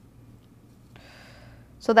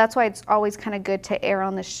 So that's why it's always kind of good to err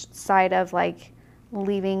on the side of like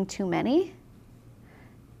leaving too many,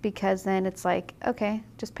 because then it's like, okay,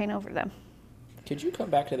 just paint over them. Could you come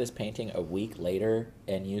back to this painting a week later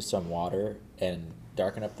and use some water and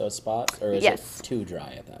darken up those spots, or is Yes. it too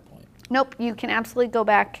dry at that point? Nope, you can absolutely go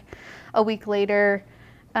back a week later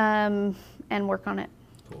and work on it.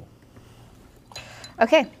 Cool.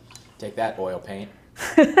 Okay. Take that, oil paint.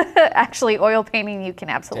 Actually, oil painting, you can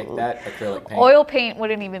absolutely. Take that, acrylic paint. Oil paint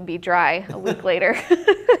wouldn't even be dry a week later.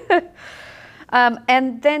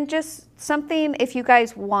 And then just something, if you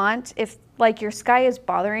guys want, if like your sky is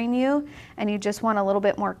bothering you and you just want a little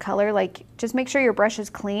bit more color, like just make sure your brush is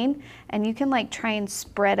clean, and you can like try and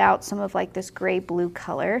spread out some of like this gray blue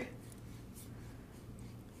color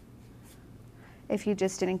if you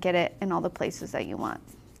just didn't get it in all the places that you want.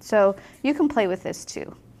 So you can play with this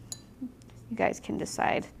too. You guys can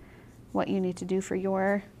decide what you need to do for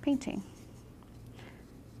your painting.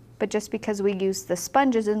 But just because we use the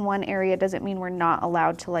sponges in one area doesn't mean we're not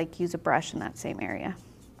allowed to like use a brush in that same area.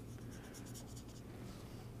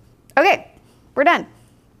 Okay, we're done.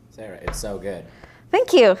 Sarah, it's so good.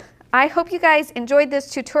 Thank you. I hope you guys enjoyed this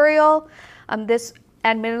tutorial.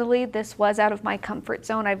 Admittedly, this was out of my comfort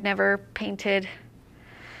zone. I've never painted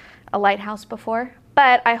a lighthouse before,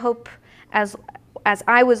 but I hope as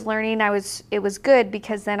I was learning, it was good,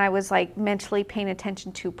 because then I was like mentally paying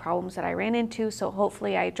attention to problems that I ran into. So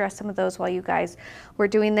hopefully I addressed some of those while you guys were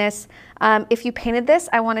doing this. If you painted this,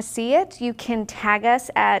 I want to see it. You can tag us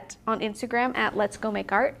on Instagram at Let's Go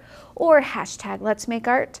Make Art, or hashtag Let's Make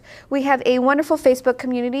Art. We have a wonderful Facebook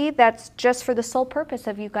community that's just for the sole purpose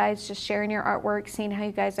of you guys just sharing your artwork, seeing how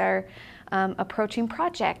you guys are approaching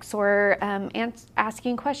projects, or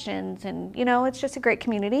asking questions, and it's just a great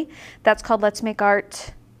community. That's called Let's Make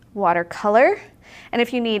Art Watercolor. And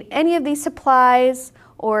if you need any of these supplies,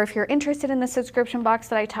 or if you're interested in the subscription box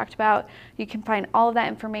that I talked about, you can find all of that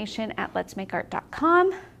information at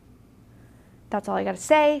letsmakeart.com. That's all I got to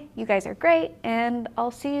say. You guys are great, and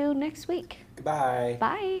I'll see you next week. Goodbye.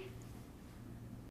 Bye.